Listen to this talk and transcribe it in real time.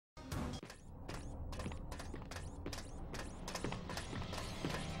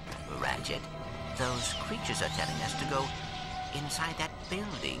Ratchet. Those creatures are telling us to go inside that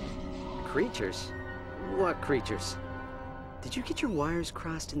building. Creatures? What creatures? Did you get your wires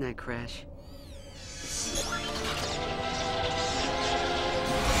crossed in that crash?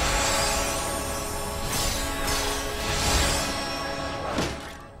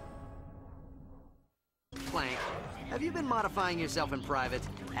 Clank, have you been modifying yourself in private?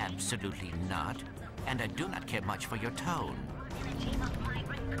 Absolutely not. And I do not care much for your tone.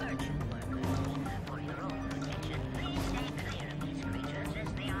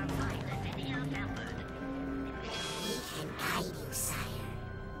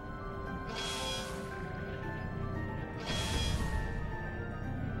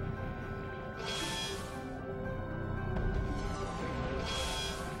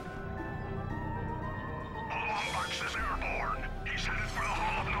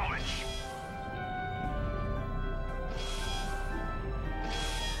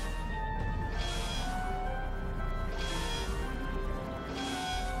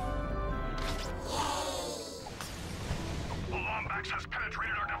 Has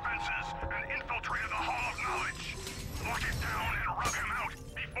penetrated our defenses and infiltrated the Hall of Knowledge. Lock it down and rub him out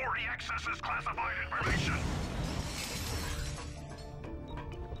before he accesses classified information.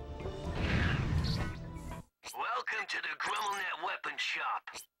 Welcome to the GrumbleNet Weapon Shop.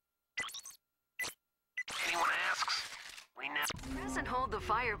 Anyone asks, we now... Press and hold the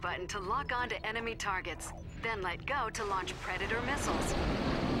fire button to lock onto enemy targets. Then let go to launch Predator missiles.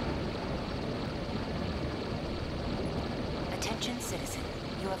 Attention, citizen.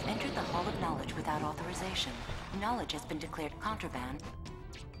 You have entered the Hall of Knowledge without authorization. Knowledge has been declared contraband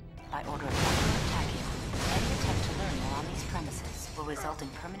by order of Dr. Attacking. Any attempt to learn while on these premises will result in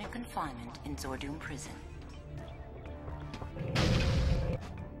permanent confinement in Zordoom Prison.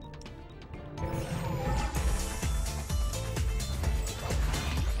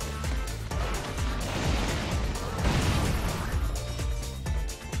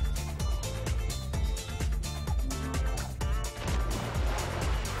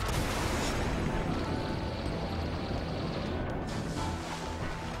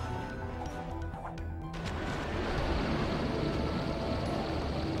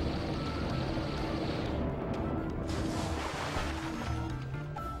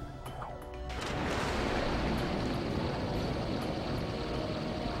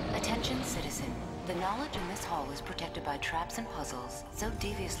 Attention, citizen. The knowledge in this hall is protected by traps and puzzles so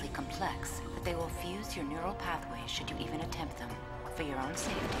deviously complex that they will fuse your neural pathways should you even attempt them. For your own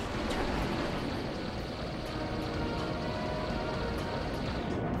safety, turn back immediately.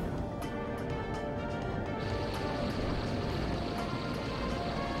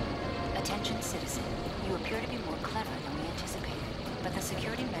 Attention, citizen. You appear to be more clever than we anticipated, but the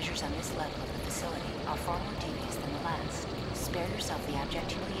security measures on this level of the facility are far more devious than the last. Spare yourself the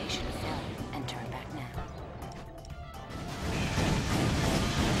abject humiliation of failure and turn back now.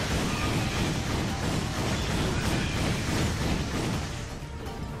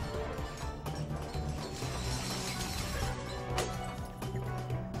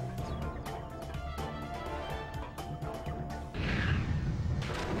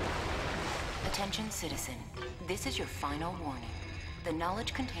 Attention, citizen. This is your final warning. The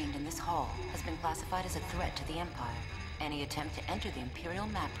knowledge contained in this hall has been classified as a threat to the Empire. Any attempt to enter the Imperial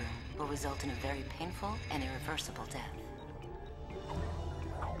map room will result in a very painful and irreversible death.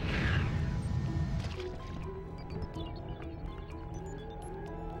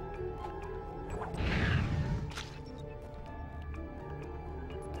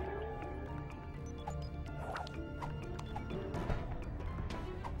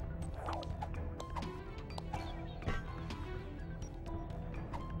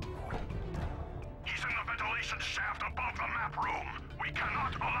 Shaft above the map room. We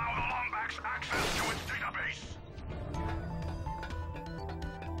cannot allow the Lombax access to its database.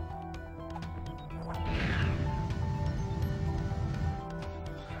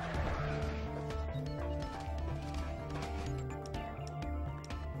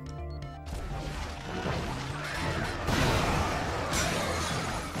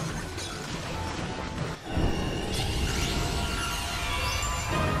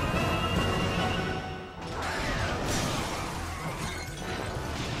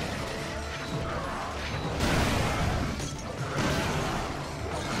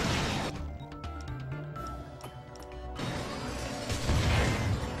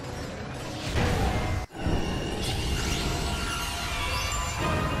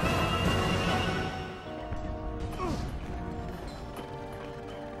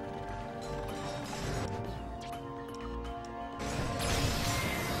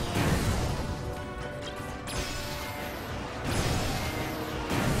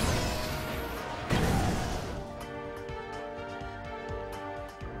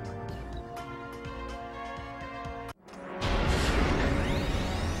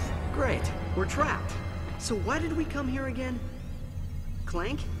 Great. We're trapped. So why did we come here again?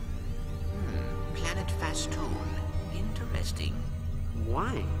 Clank? Planet Fastoon. Interesting.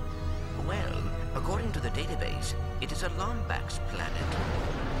 Why? Well, according to the database, it is a Lombax planet.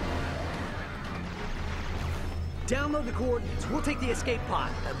 Download the coordinates. We'll take the escape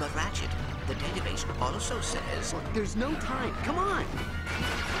pod. But Ratchet, the database also says... Look, there's no time. Come on.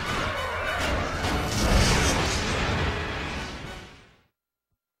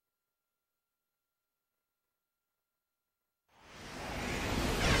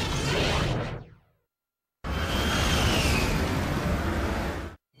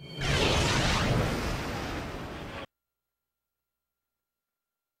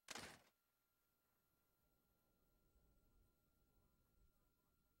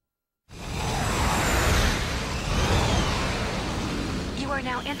 You are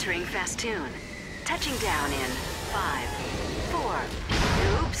now entering Fastoon. Touching down in 5,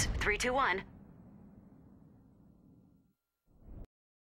 4, oops, 3, 2, 1.